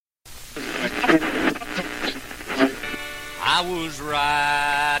I was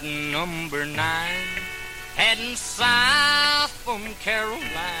riding number 9, heading south from Caroline.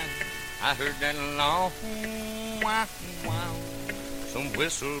 I heard that long wow, wow, some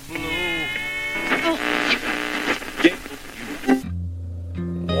whistle blow.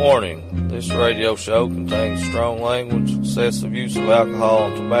 Warning, this radio show contains strong language, excessive use of alcohol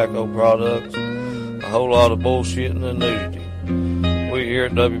and tobacco products, a whole lot of bullshitting and nudity. We here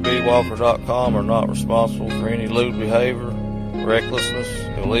at WBWalker.com are not responsible for any lewd behavior, recklessness,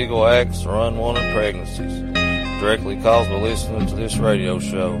 illegal acts, or unwanted pregnancies directly caused by listening to this radio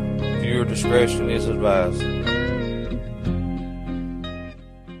show. Viewer discretion is advised.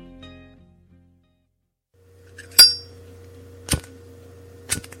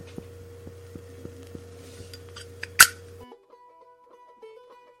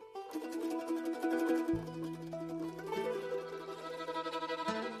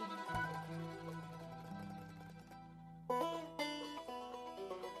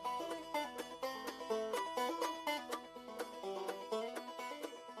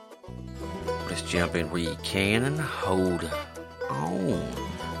 Let's jump in where you can and hold on.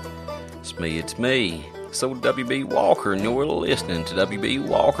 It's me. It's old WB Walker, and you're listening to WB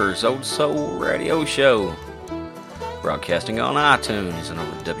Walker's Old Soul Radio Show. Broadcasting on iTunes and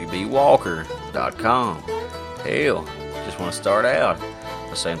over at WBWalker.com. Hell, just want to start out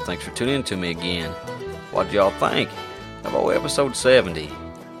by saying thanks for tuning in to me again. What did y'all think of old episode 70?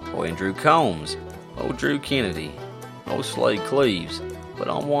 Old Andrew Combs, old Drew Kennedy, old Slade Cleaves, but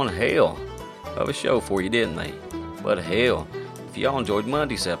on one hell of a show for you, didn't they? But hell, if y'all enjoyed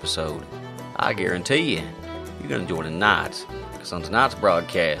Monday's episode, I guarantee you're going to enjoy tonight's, because on tonight's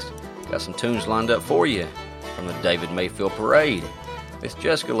broadcast, got some tunes lined up for you from the David Mayfield Parade, Miss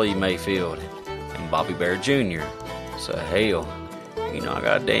Jessica Lee Mayfield, and Bobby Bear Jr. So hell, I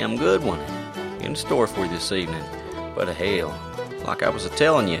got a damn good one in store for you this evening. But hell, like I was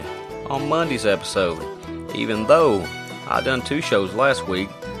telling you on Monday's episode, even though I done 2 shows last week,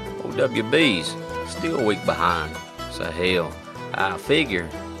 OWB's still a week behind. So hell, I figure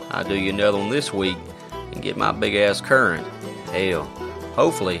I'll do you another one this week and get my big ass current. Hell,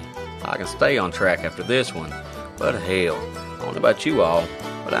 hopefully I can stay on track after this one. But hell, I don't know about you all,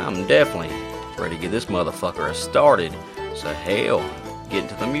 but I'm definitely ready to get this motherfucker started. So hell, get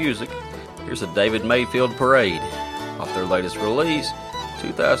into the music. Here's the David Mayfield Parade off their latest release,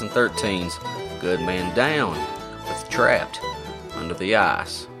 2013's Good Man Down with Trapped Under the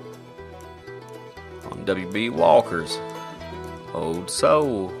Ice. On WB Walker's Old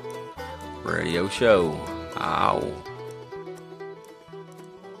Soul Radio Show. Ow.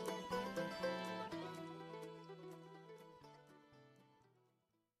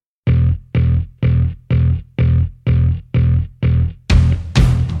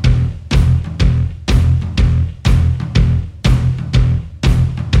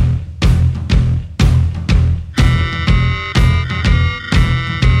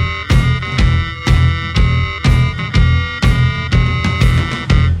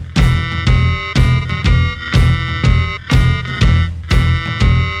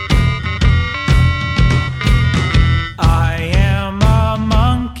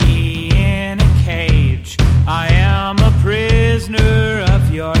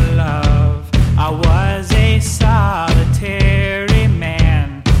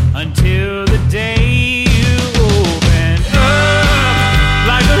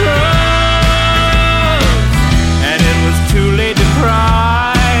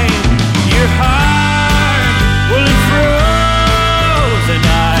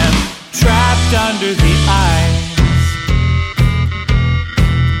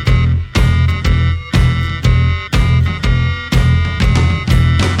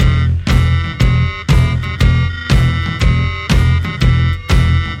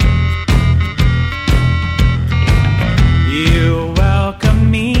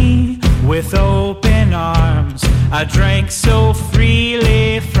 I drank so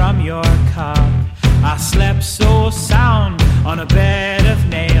freely from your cup. I slept so sound on a bed of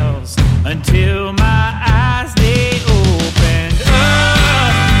nails until my eyes they opened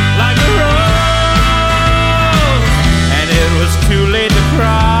up like a rose, and it was too late to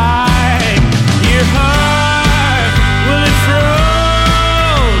cry. Your heart, well, it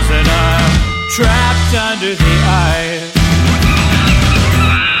froze, and I'm trapped under the ice.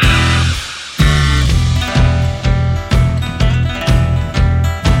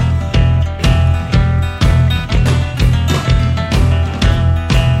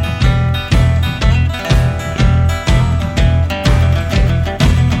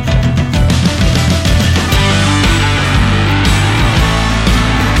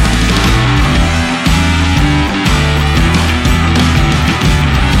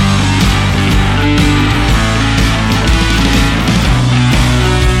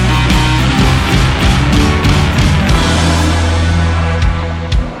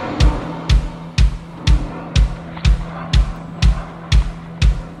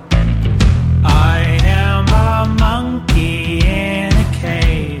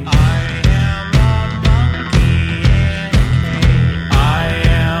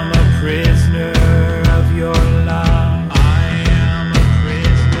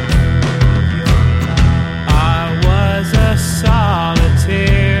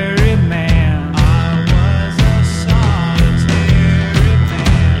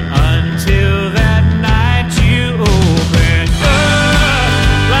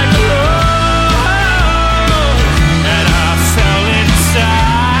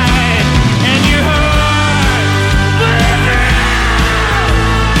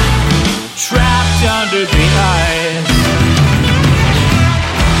 under the eyes.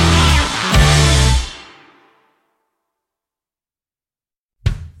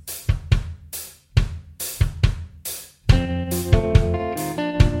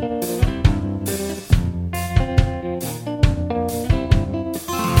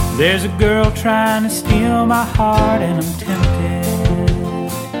 There's a girl trying to steal my heart and I'm tempted.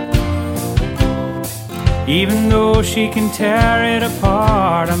 Even though she can tear it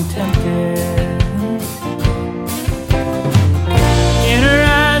apart, I'm tempted. In her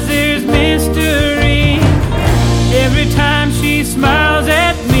eyes there's mystery. Every time she smiles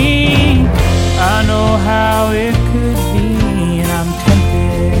at me, I know how it could be, and I'm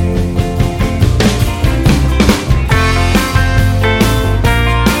tempted.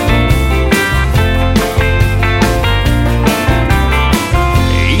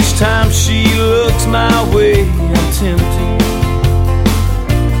 Each time she looks my way, I'm tempted.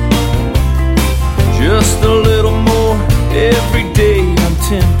 Just a little more every day, I'm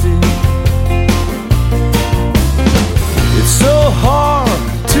tempted. It's so hard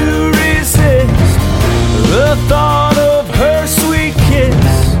to resist the thought of her sweet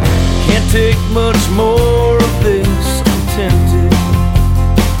kiss. Can't take much more of this, I'm tempted.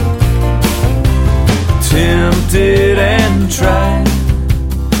 Tempted and tried.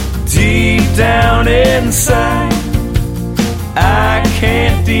 Deep down inside, I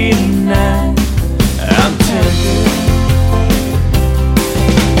can't deny I'm tempted.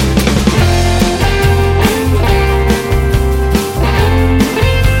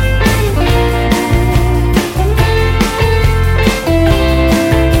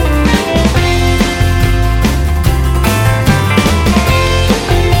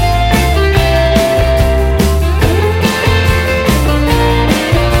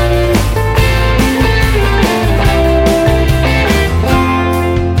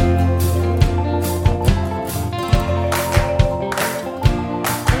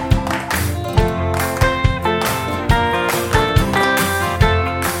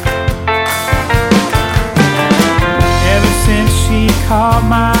 Caught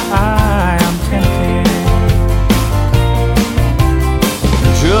my eye, I'm tempted.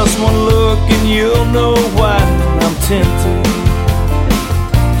 Just one look and you'll know why I'm tempted.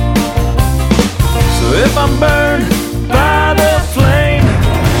 So if I'm burned by the flame,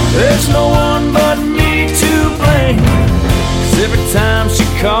 there's no one but me to blame. 'Cause every time she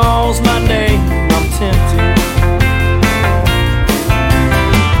calls my name, I'm tempted.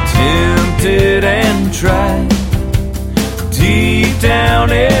 Tempted and tried. Deep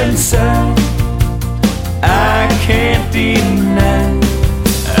down inside, I can't deny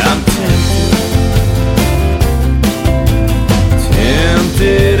I'm tempted.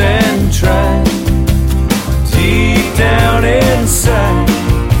 Tempted and tried. Deep down inside,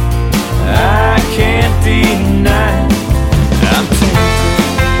 I can't deny I'm tempted.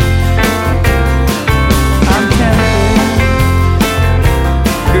 I'm tempted.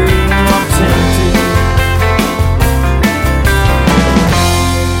 Girl, I'm tempted.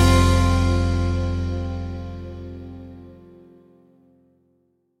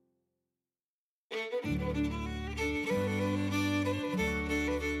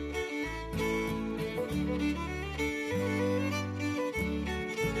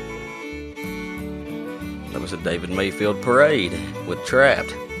 That was a David Mayfield Parade with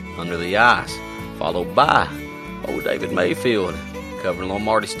Trapped Under the Ice, followed by old David Mayfield covering little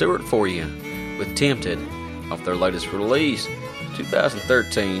Marty Stewart for you with Tempted off their latest release,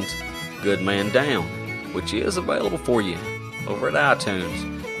 2013's Good Man Down, which is available for you over at iTunes.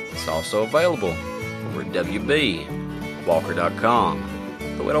 It's also available over at WBWalker.com.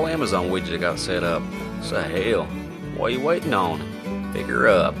 The little Amazon widget I got set up. So hell, what are you waiting on? Pick her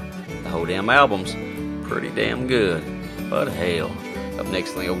up. The whole damn album's pretty damn good. But hell, up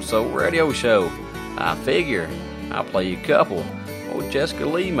next on the Old Soul Radio Show, I figure I'll play you a couple old Jessica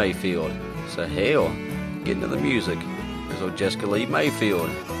Lee Mayfield. So hell, get into the music. There's old Jessica Lee Mayfield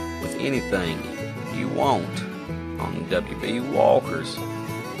with Anything You Want on WB Walker's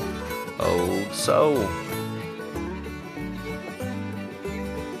Old Soul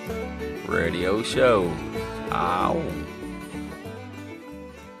Radio Show. Ow.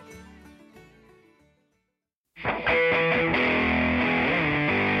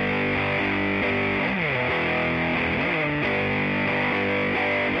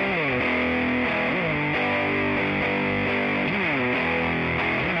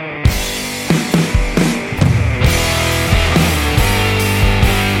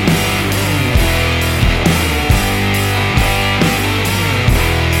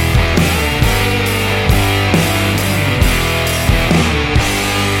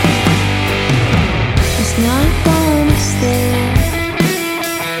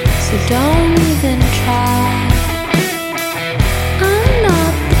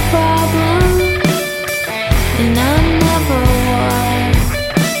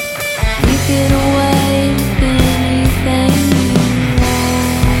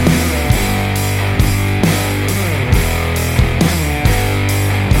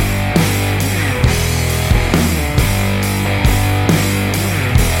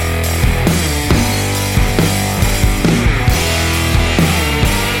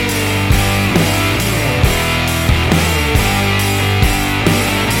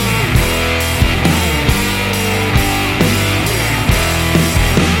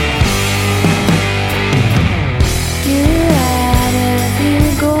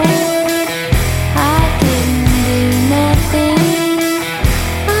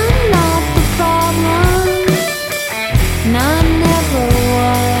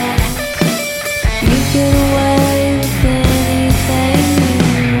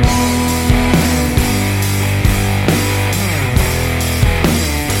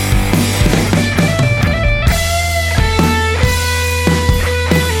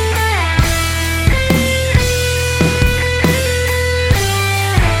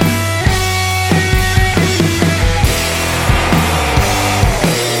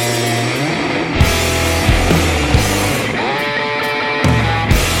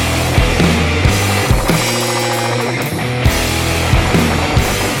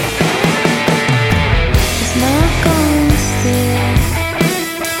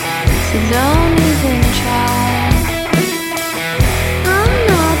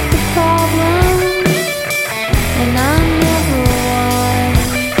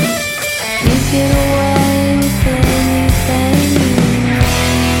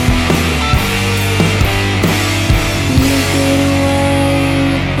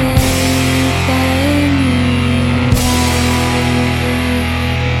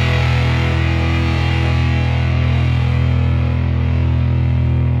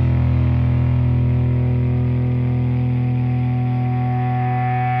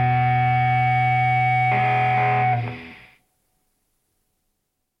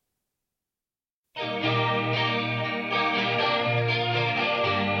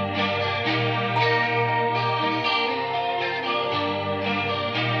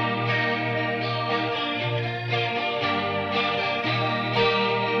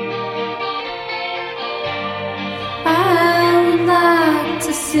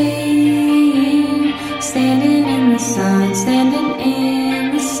 see, standing in the sun, standing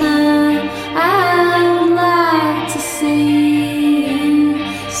in the sun. I would like to see,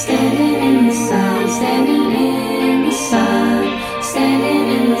 standing in the sun, standing in the sun, standing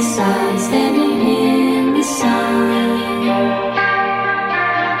in the sun, standing in the sun.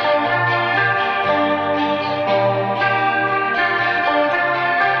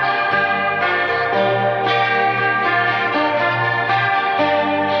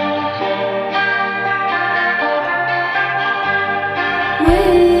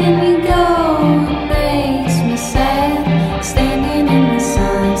 When you go, it makes me sad. Standing in the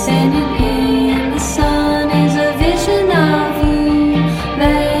sun, standing in the sun is a vision of you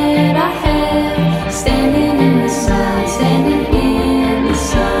that I have. Standing in the sun, standing in the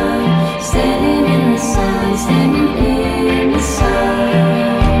sun, standing in the sun, standing in the sun.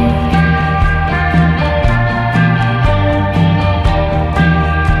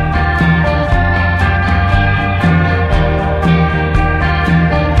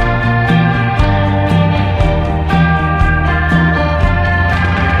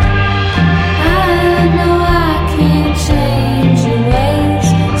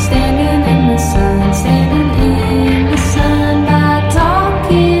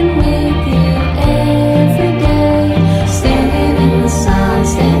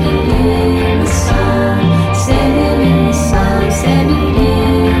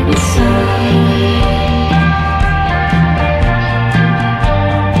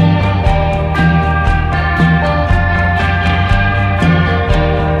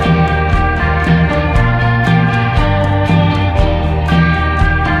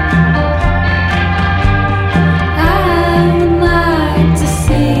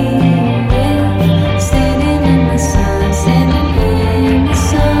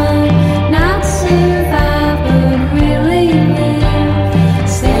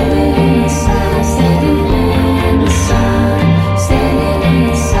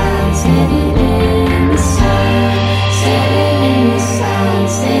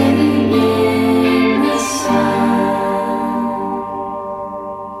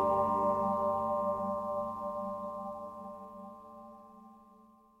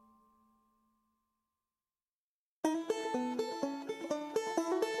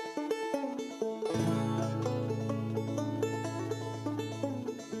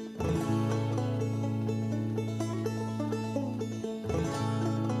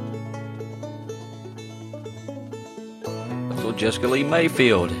 So Jessica Lee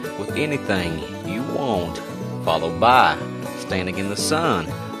Mayfield with Anything You Want, followed by Standing in the Sun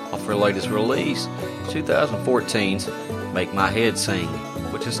off her latest release, 2014's Make My Head Sing,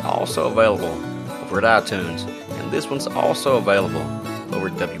 which is also available over at iTunes, and this one's also available over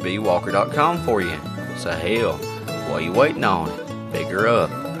at WBWalker.com for you. So hell, what are you waiting on? Pick her up.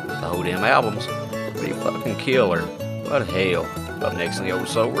 The whole damn album's pretty fucking killer. But hell, up next on the Old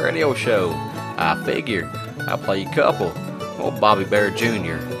Soul Radio Show, I figure I'll play you a couple. Old Bobby Bear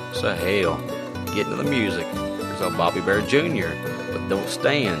Jr. So hell, get into the music. There's old Bobby Bear Jr. But Don't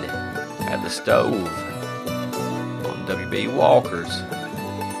Stand at the Stove on WB Walker's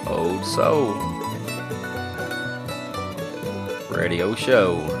Old Soul Radio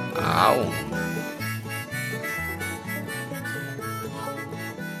Show. Ow.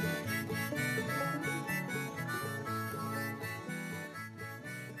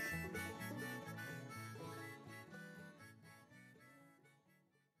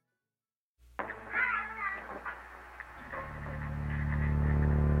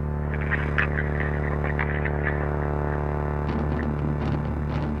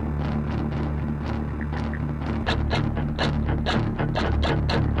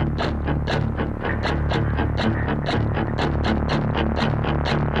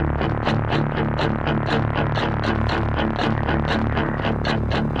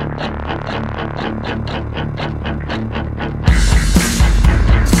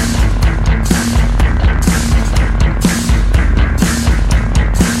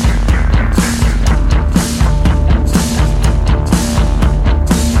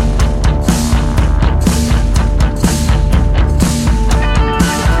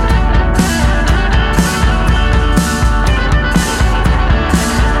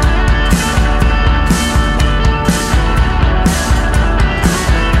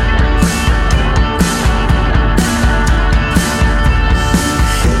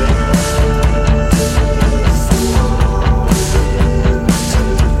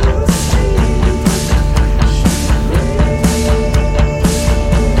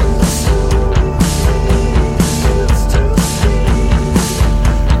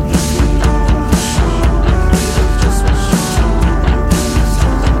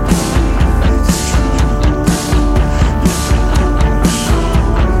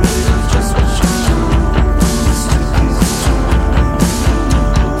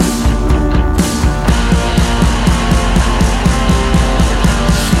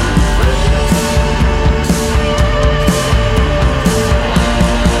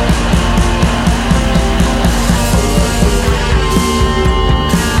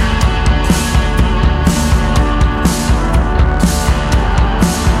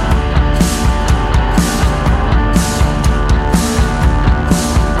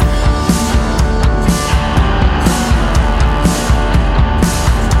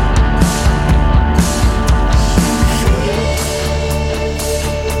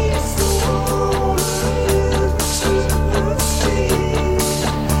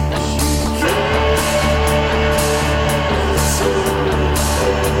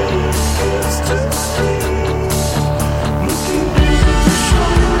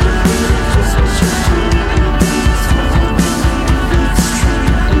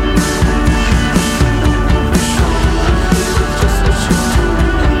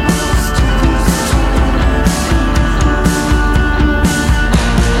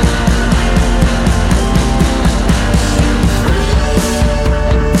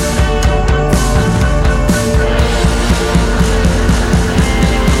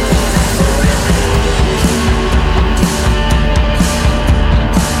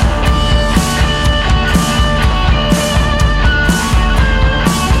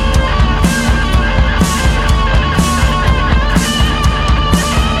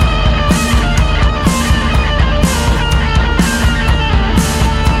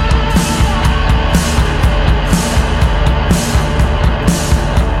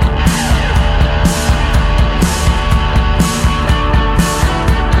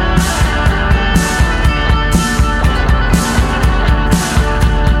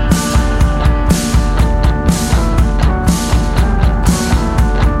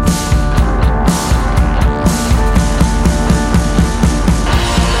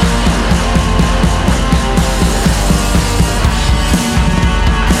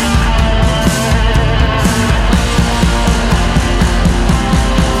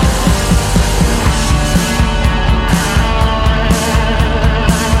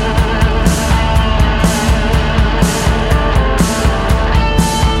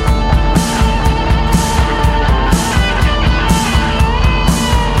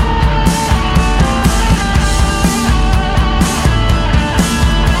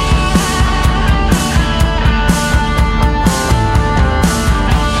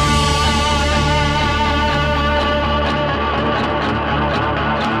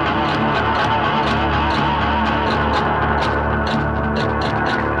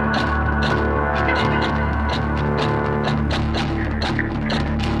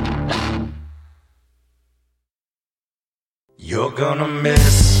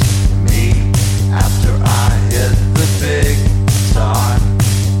 after I hit the big time.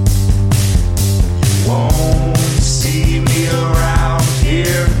 You won't see me around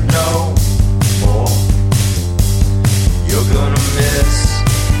here no more. You're gonna miss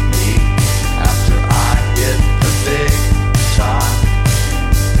me after I hit the big time.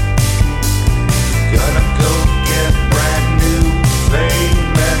 Gonna go get brand new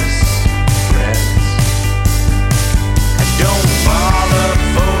famous friends. And don't bother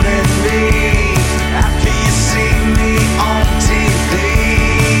phoning me after you see me on TV.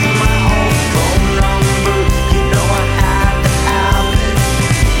 My old phone number, you know I had to have it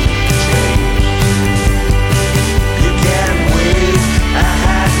changed. You can wave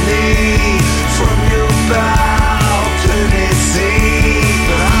at me from your balcony seat,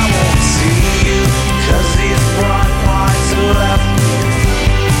 but I won't see you, 'cause these bright lights left me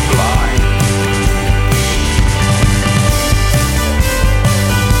blind.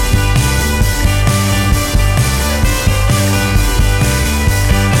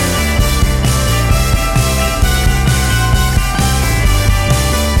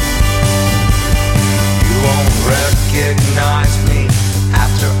 You won't recognize me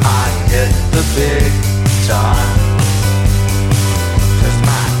after I hit the big time, 'cause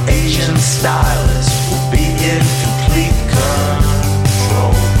my Asian stylist will be in complete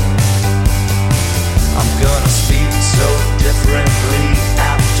control. I'm gonna speak so differently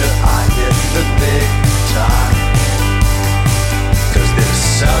after I hit the big time, 'cause this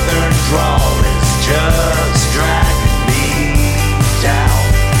southern drawl is just dragging me down.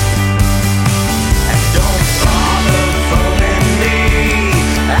 And don't bother phoning me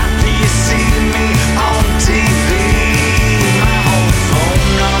after you see me on TV. My old phone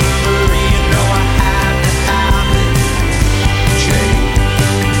number, you know I had to have it changed.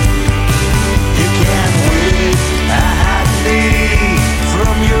 You can wave at me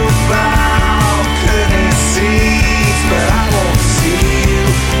from your balcony seats, but I won't see you,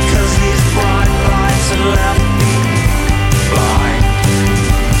 'cause these bright lights have left me blind.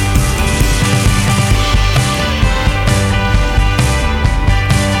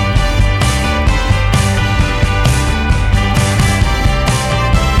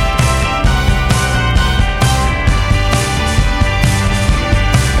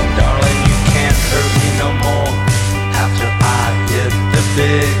 Darling, you can't hurt me no more after I hit the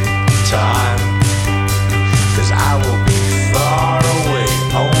big time, 'cause I will be far away,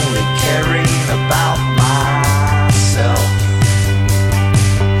 only caring about myself.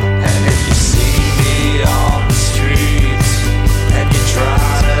 And if you see me on the streets and you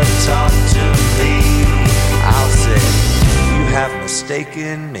try to talk to me, I'll say you have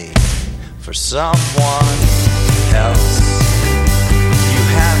mistaken me for someone else. You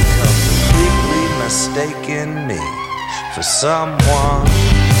have completely mistaken me for someone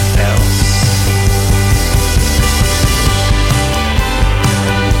else.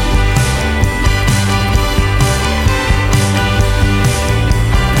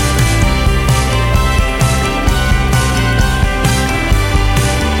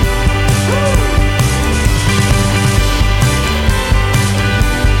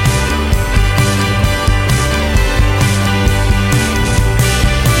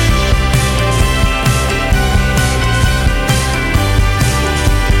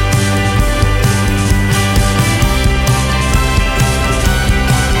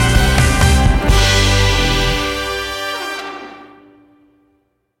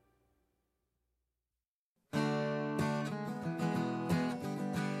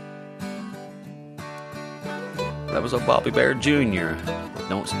 That was a Bobby Bear Jr. with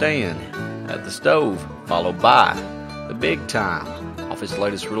Don't Stand at the Stove, followed by The Big Time off his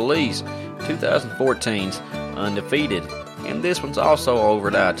latest release, 2014's Undefeated. And this one's also over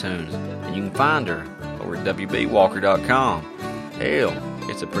at iTunes, and you can find her over at WBWalker.com. Hell,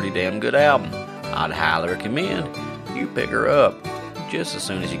 it's a pretty damn good album. I'd highly recommend you pick her up just as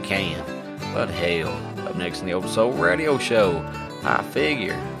soon as you can. But hell, up next in the Old Soul Radio Show, I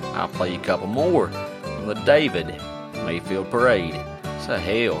figure I'll play you a couple more from the David Mayfield Parade. So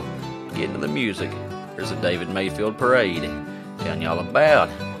hell, get into the music. There's a David Mayfield Parade telling y'all about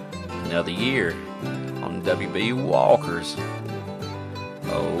another year on WB Walker's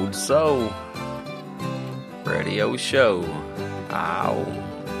Old Soul Radio Show. Ow.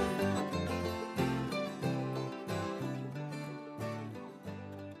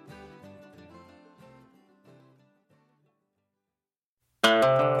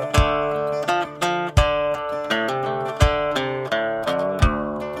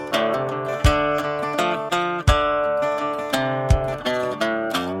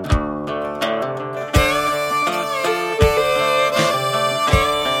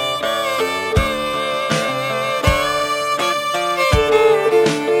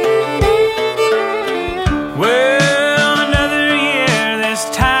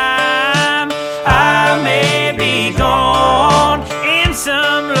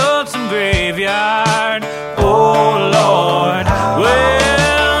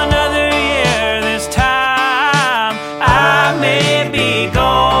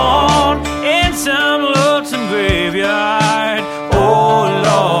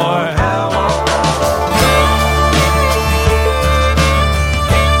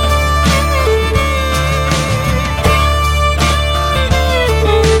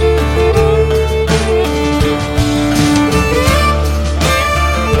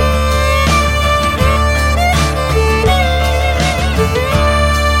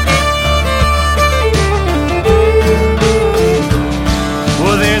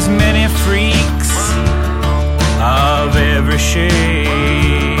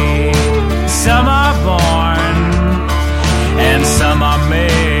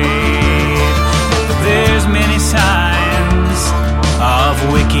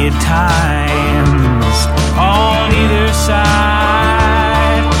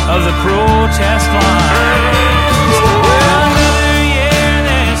 chest lines. Well, another year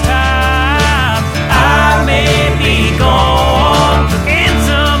this time I may be gone in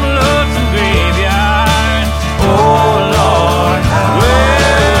some lonesome graveyard. Oh Lord,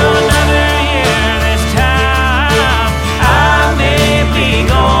 well, another year this time I may be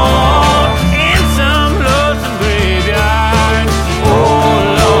gone in some lonesome graveyard. Oh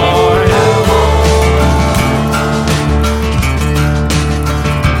Lord.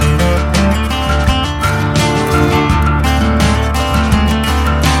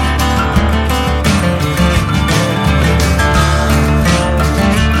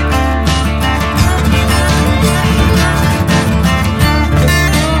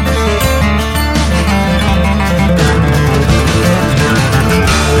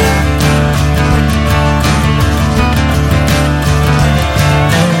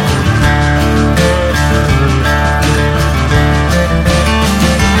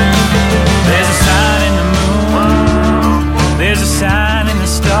 There's a sign in the moon, there's a sign in the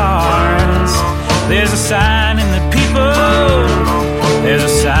stars, there's a sign in the people, there's a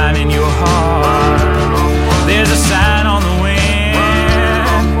sign in your heart, there's a sign on the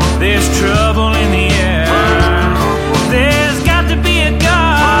wind, there's trouble in the air, there's got to be a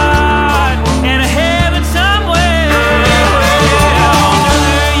God and a heaven somewhere. Well,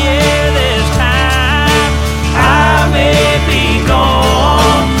 another year this time I may be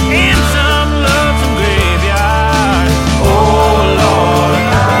gone in some lonesome graveyard. Oh Lord,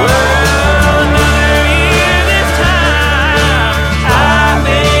 well, another year this time I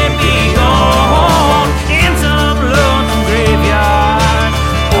may be gone in some lonesome graveyard.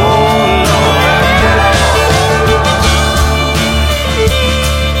 Oh Lord.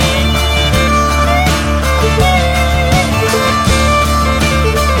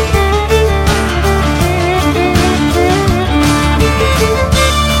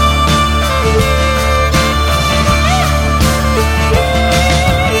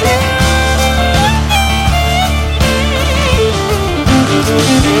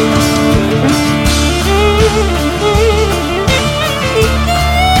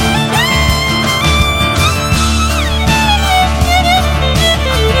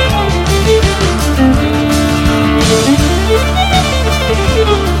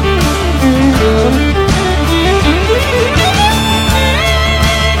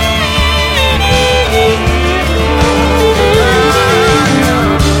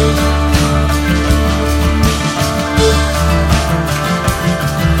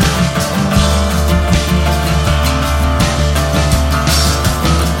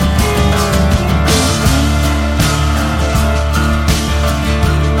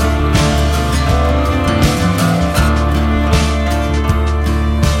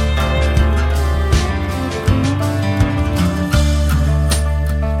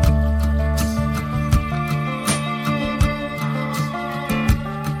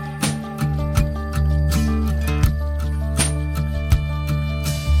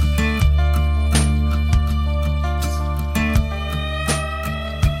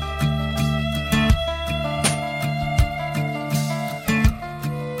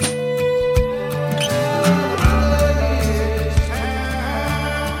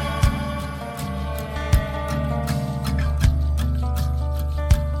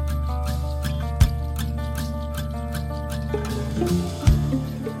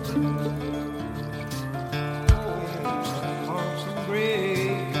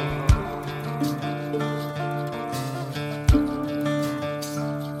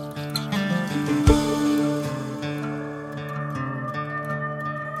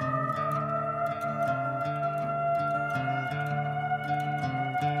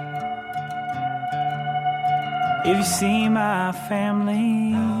 If you see my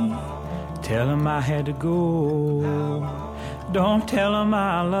family, tell them I had to go. Don't tell them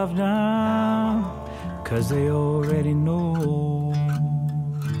I love them, 'cause they already know.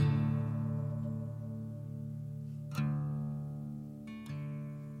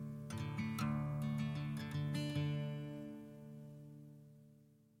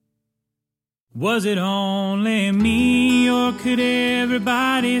 Was it only me, or could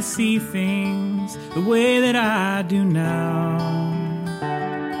everybody see things the way that I do now?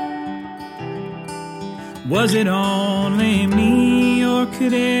 Was it only me, or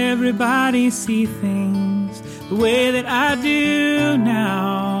could everybody see things the way that I do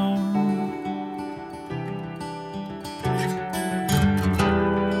now?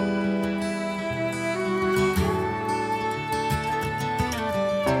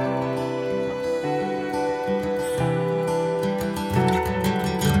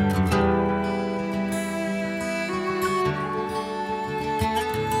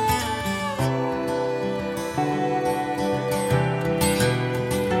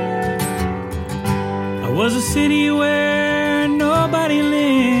 was a city where nobody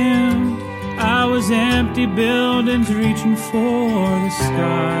lived. I was empty buildings reaching for the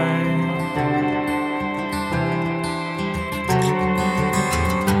sky.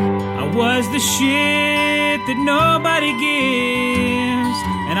 I was the shit that nobody gives,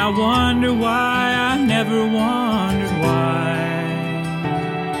 and I wonder why I never wondered why.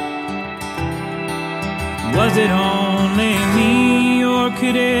 Was it only me, or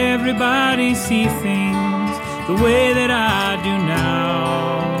could everybody see things the way that I do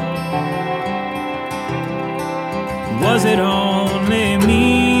now? Was it only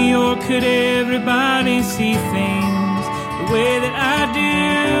me, or could everybody see things the way that I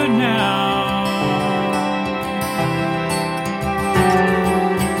do now?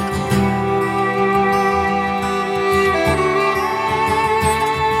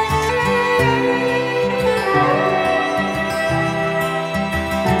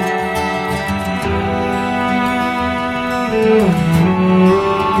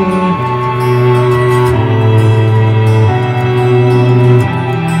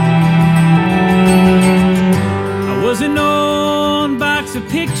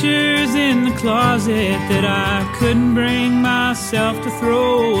 Pictures in the closet that I couldn't bring myself to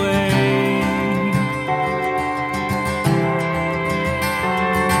throw away.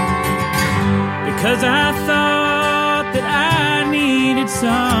 Because I thought that I needed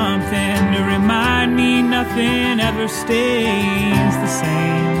something to remind me nothing ever stays the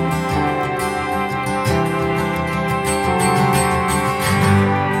same.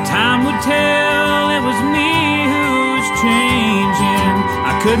 Time would tell it was me who was changing.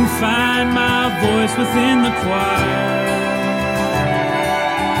 I couldn't find my voice within the choir.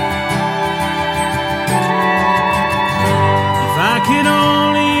 If I could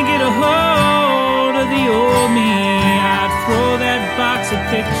only get a hold of the old me, I'd throw that box of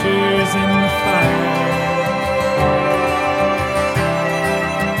pictures in the fire.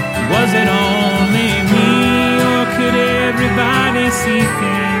 Was it only me, or could everybody see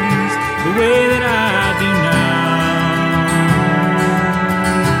things the way that I do now?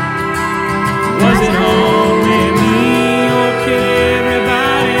 Was it only me, or could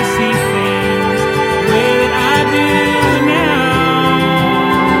everybody see things the way that I do now?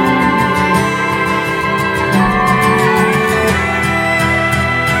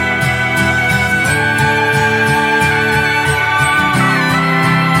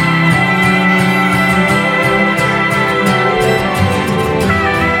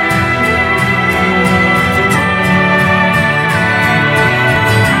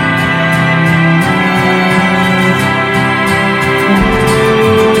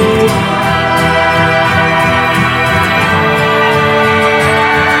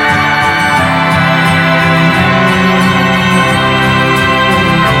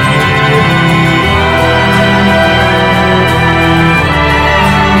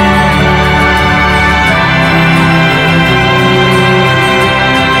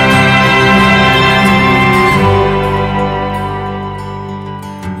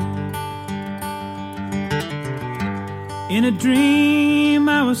 In a dream,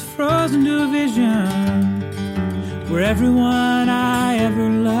 I was frozen to a vision where everyone I ever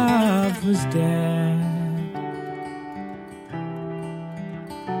loved was dead.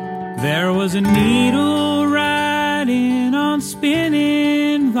 There was a needle riding on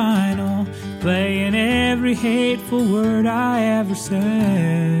spinning vinyl, playing every hateful word I ever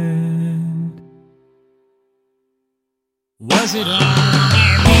said. Was it only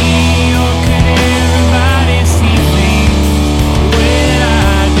me, or could everybody see things the way that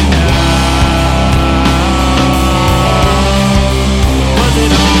I do now? Was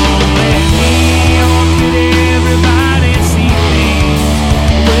it only me, or could everybody see things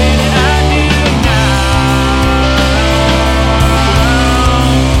the way that I do now?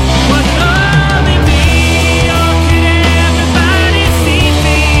 Was it only me, or could everybody see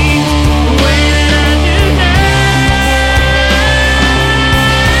things the way that I do now?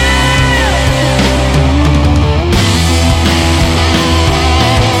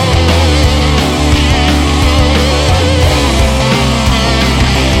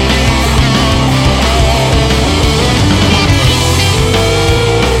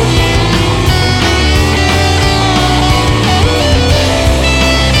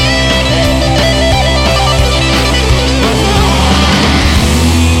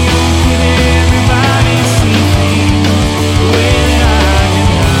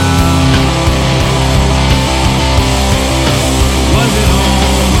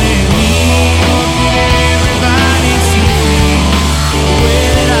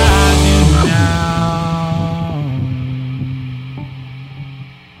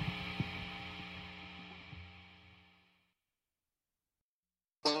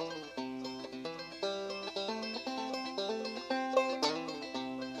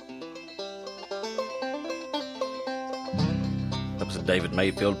 was the David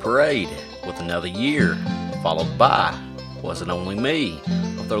Mayfield Parade with Another Year, followed by Was It Only Me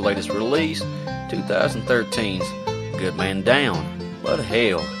with their latest release, 2013's Good Man Down. But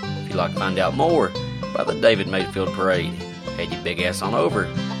hell, if you'd like to find out more about the David Mayfield Parade, head your big ass on over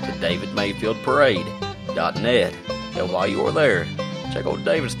to davidmayfieldparade.net. Hell, while you're there, check out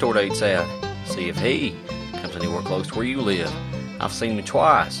David's tour dates out. See if he comes anywhere close to where you live. I've seen him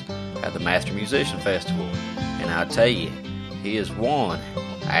twice at the Master Musician Festival, and I tell you, he is one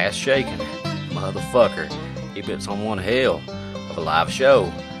ass-shaking motherfucker. He puts on one hell of a live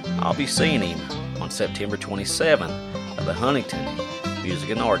show. I'll be seeing him on September 27th at the Huntington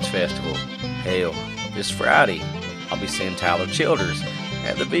Music and Arts Festival. Hell, this Friday, I'll be seeing Tyler Childers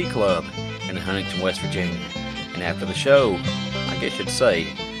at the V Club in Huntington, West Virginia. And after the show, I guess you'd say,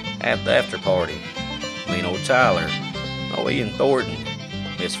 at the after party, me and old Tyler, old Ian Thornton,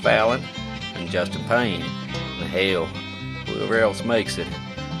 Miss Fallon, and Justin Payne, and hell, whoever else makes it,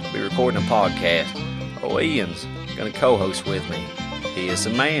 I'll be recording a podcast. Old Ian's gonna co-host with me. He is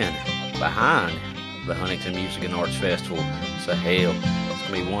the man behind the Huntington Music and Arts Festival. So hell, it's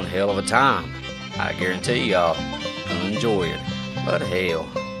gonna be one hell of a time. I guarantee y'all gonna enjoy it. But hell,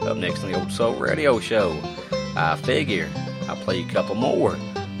 up next on the Old Soul Radio Show, I figure I'll play you a couple more.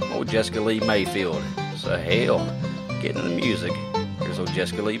 Old Jessica Lee Mayfield. So hell, get into the music. Here's old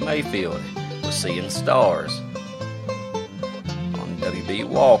Jessica Lee Mayfield with Seeing Stars on WB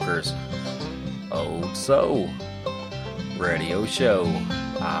Walker's Old Soul Radio Show.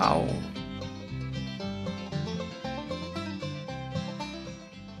 Ow.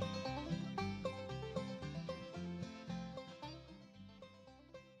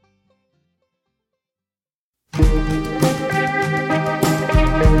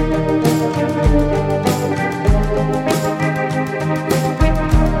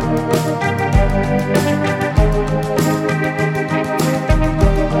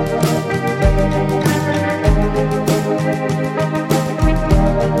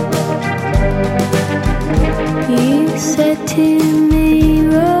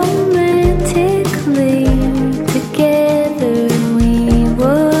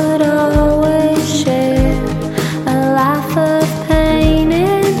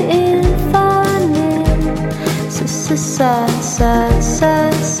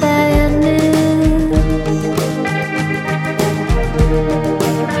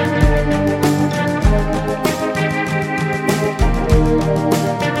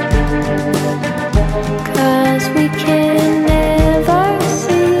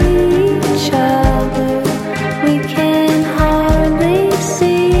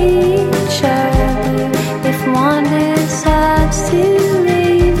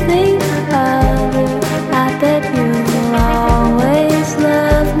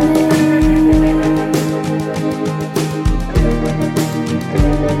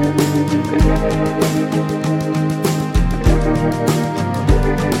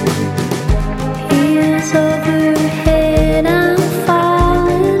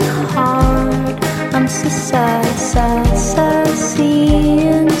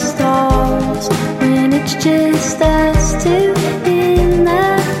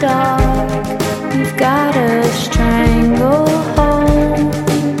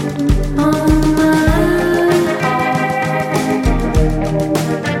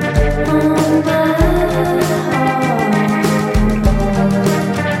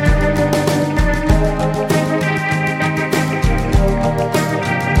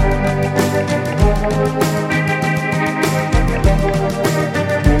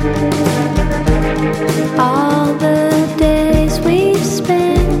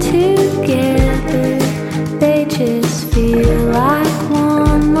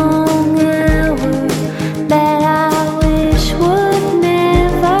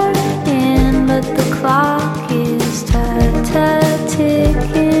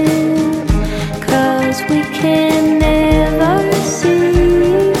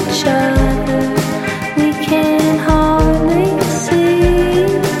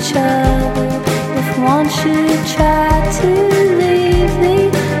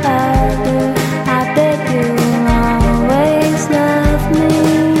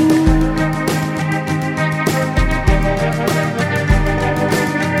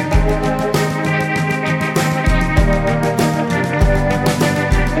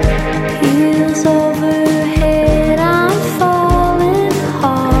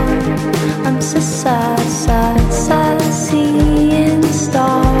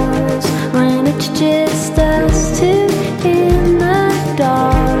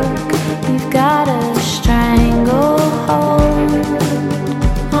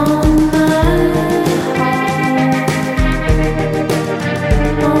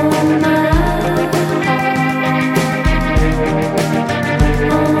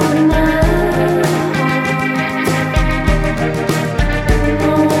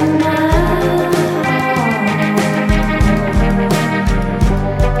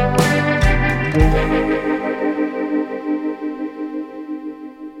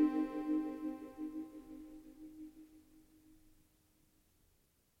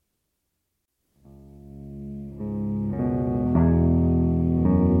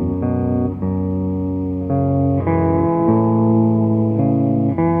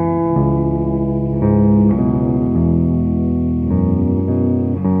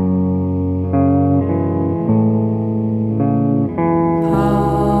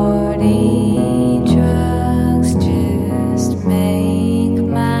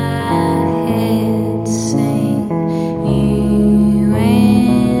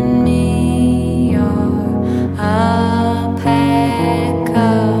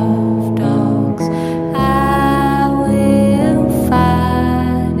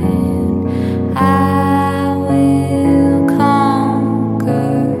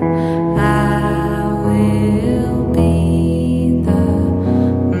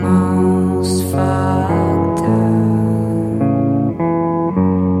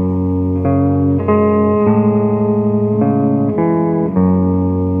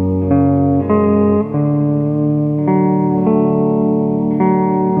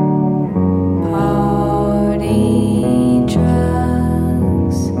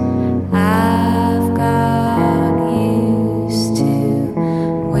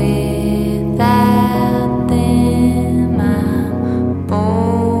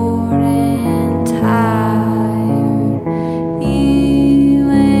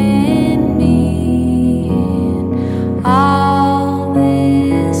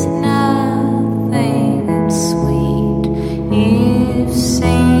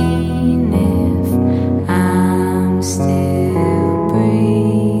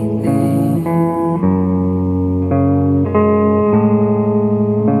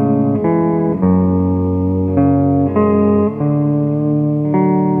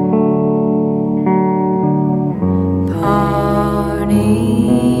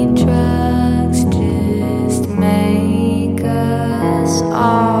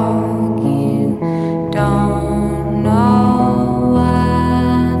 argue. Don't know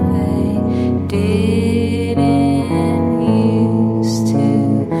why they didn't used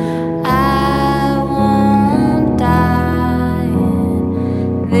to. I won't die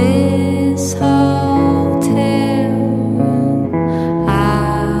in this hotel room.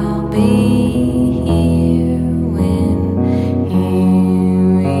 I'll be here when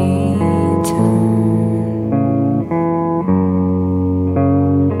you return.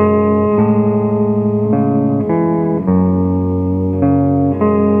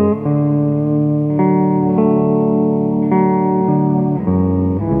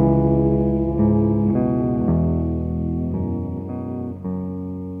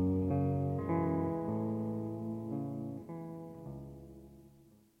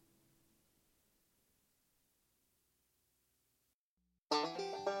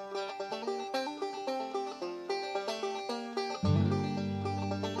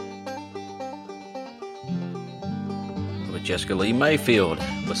 With Jessica Lee Mayfield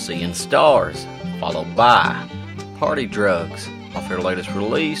was Seeing Stars, followed by Party Drugs off her latest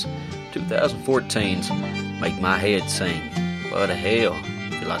release, 2014's Make My Head Sing. But hell,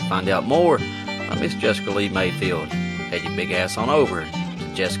 if you'd like to find out more on Miss Jessica Lee Mayfield, head your big ass on over to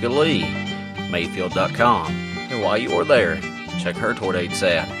JessicaLeeMayfield.com. And while you're there, check her tour dates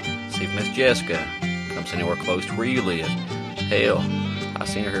out. See if Miss Jessica comes anywhere close to where you live. Hell, I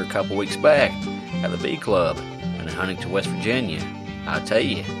seen her here a couple weeks back at the B Club in Huntington, West Virginia. I tell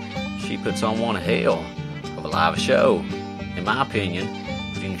you, she puts on one hell of a live show. In my opinion,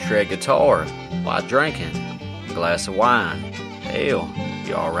 if you can shred guitar while drinking a glass of wine, hell,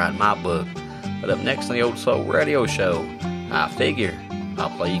 you're alright in my book. But up next on the Old Soul Radio Show, I figure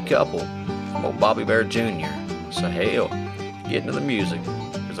I'll play you a couple from old Bobby Bare Jr. So hell, get into the music.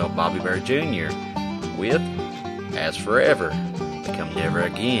 There's old Bobby Bare Jr. with As Forever Become Never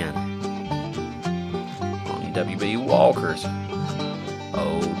Again on WB Walker's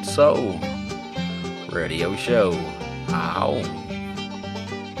Old Soul Radio Show. Ow.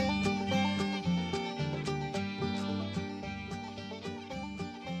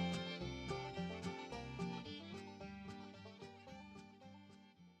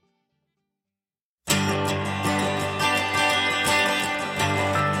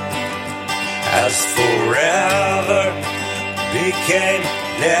 As forever became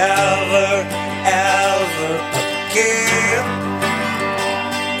never ever again.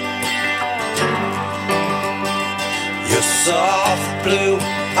 Your soft blue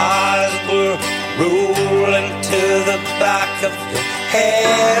eyes were rolling to the back of your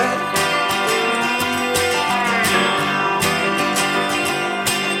head.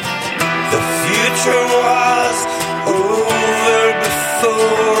 The future was over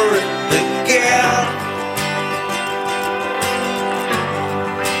before it began.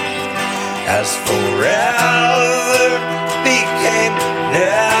 As forever became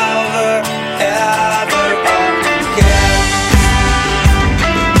never ever again.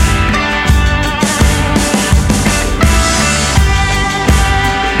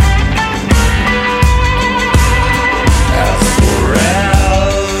 As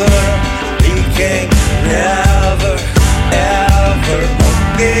forever became never ever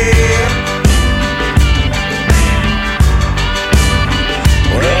again.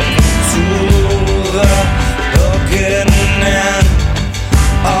 Welcome to the beginning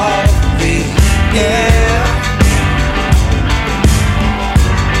of the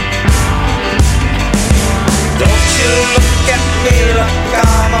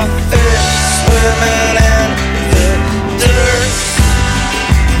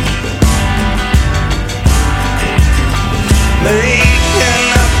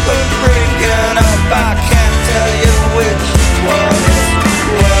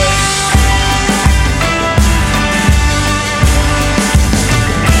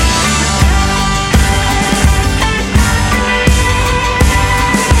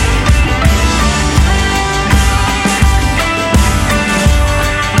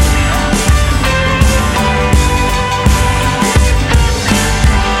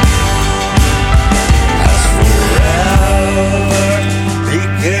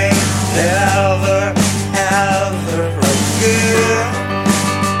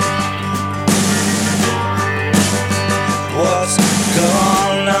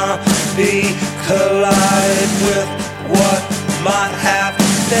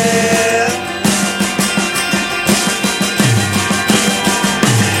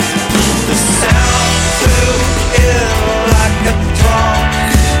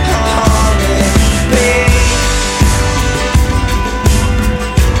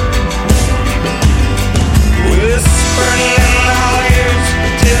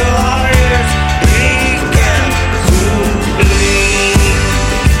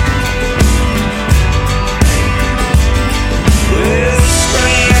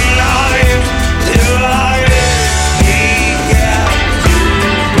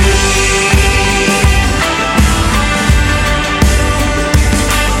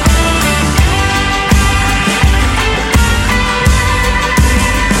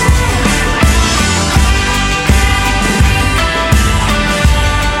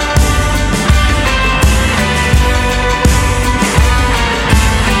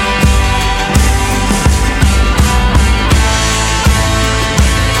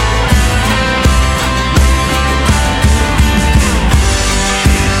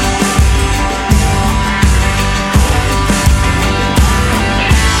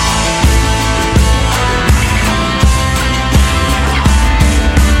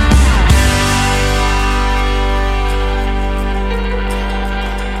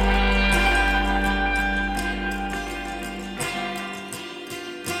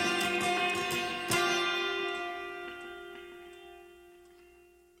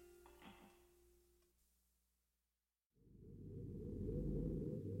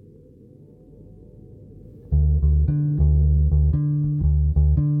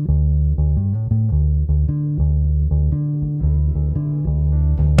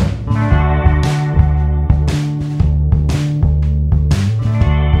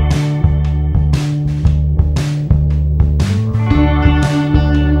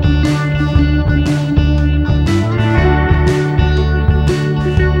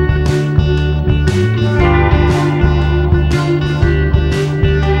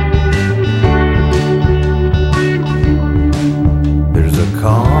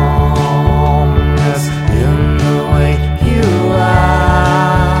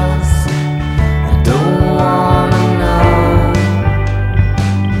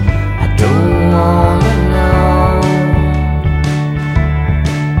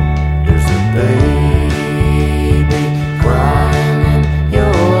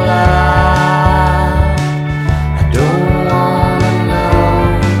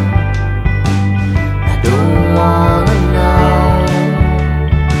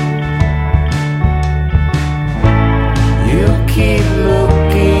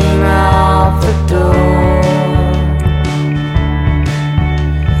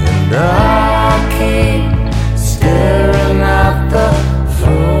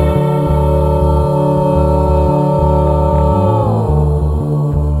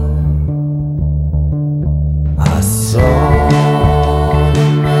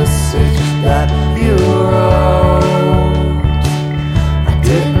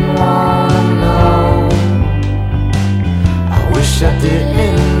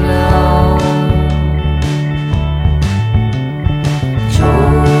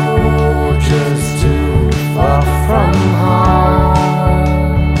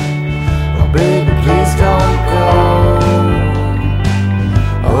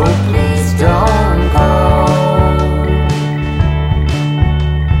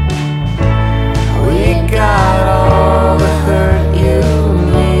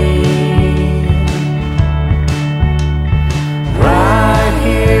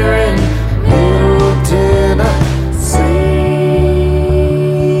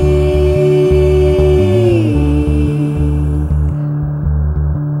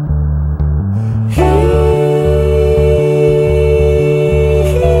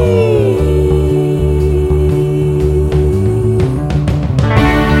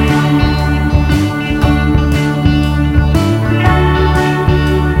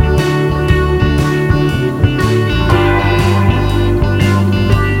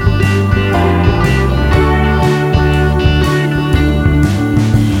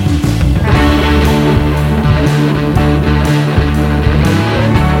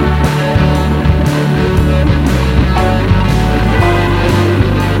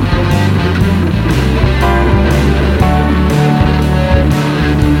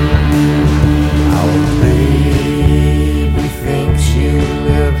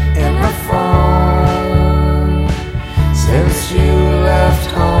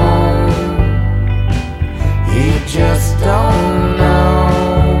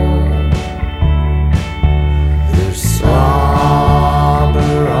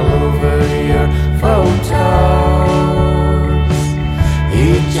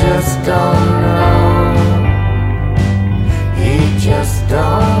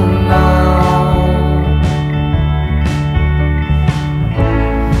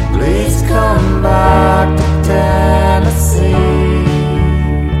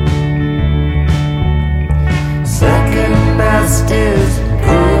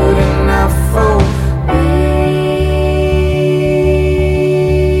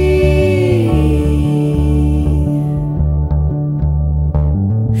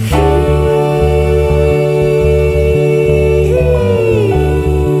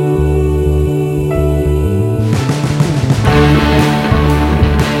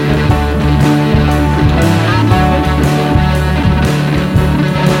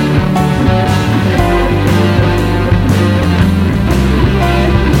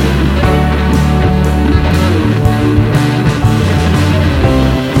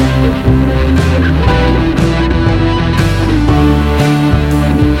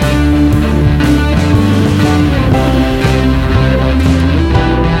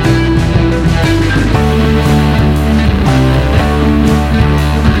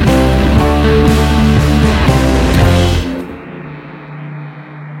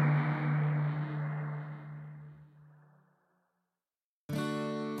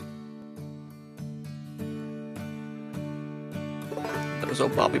was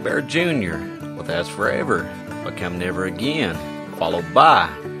old Bobby Bear Jr. with As Forever, Become Never Again, followed by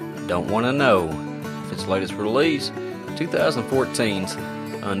Don't Wanna Know, if its latest release, 2014's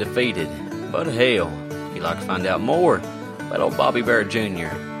Undefeated. But hell, if you'd like to find out more about old Bobby Bear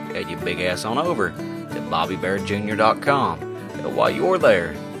Jr., head your big ass on over to BobbyBearJr.com. And while you're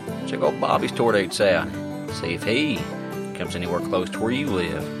there, check out Bobby's tour dates out. See if he comes anywhere close to where you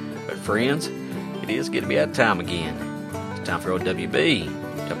live. But friends, it is going to be that time again. It's time for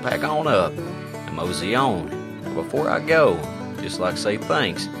OWB to pack on up and mosey on. And before I go, just like to say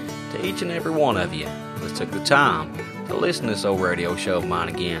thanks to each and every one of you that took the time to listen to this old radio show of mine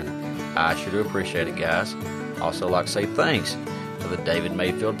again. I sure do appreciate it, guys. Also like to say thanks to the David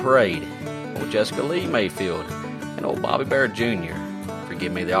Mayfield Parade, old Jessica Lee Mayfield, and old Bobby Bear Jr. for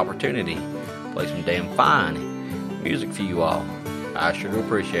giving me the opportunity to play some damn fine music for you all. I sure do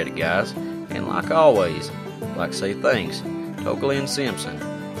appreciate it, guys. And like always, I'd like to say thanks to old Glenn Simpson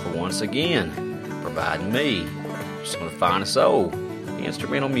for once again providing me with some of the finest old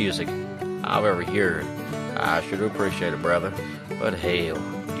instrumental music I've ever heard. I sure do appreciate it, brother. But hell,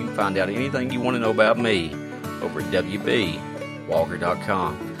 you can find out anything you want to know about me over at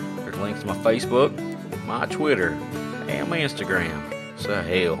WBWalker.com. There's links to my Facebook, my Twitter, and my Instagram. So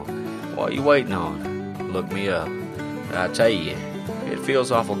hell, what are you waiting on? Look me up. But I tell you, it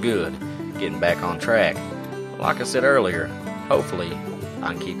feels awful good getting back on track. Like I said earlier, hopefully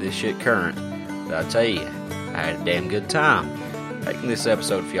I can keep this shit current. But I tell you, I had a damn good time making this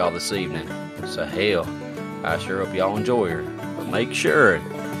episode for y'all this evening. So hell, I sure hope y'all enjoy her. But make sure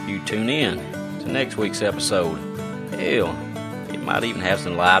you tune in to next week's episode. Hell, it might even have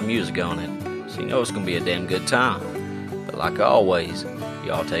some live music on it. So you know it's going to be a damn good time. But like always,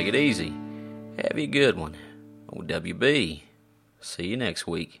 y'all take it easy. Have a good one. OWB. See you next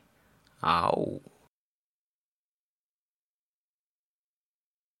week. Ow.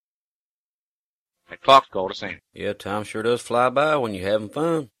 That clock's called us in. Yeah, time sure does fly by when you're having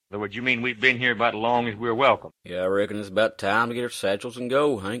fun. So what you mean we've been here about as long as we're welcome? Yeah, I reckon it's about time to get our satchels and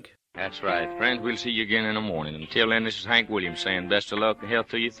go, Hank. That's right. Friends, we'll see you again in the morning. Until then, this is Hank Williams saying best of luck and health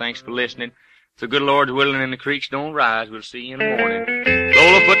to you. Thanks for listening. If the good Lord's willing and the creeks don't rise, we'll see you in the morning.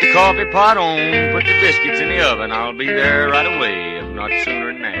 Lola, put the coffee pot on, put the biscuits in the oven. I'll be there right away, if not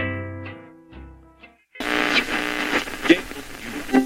sooner than that.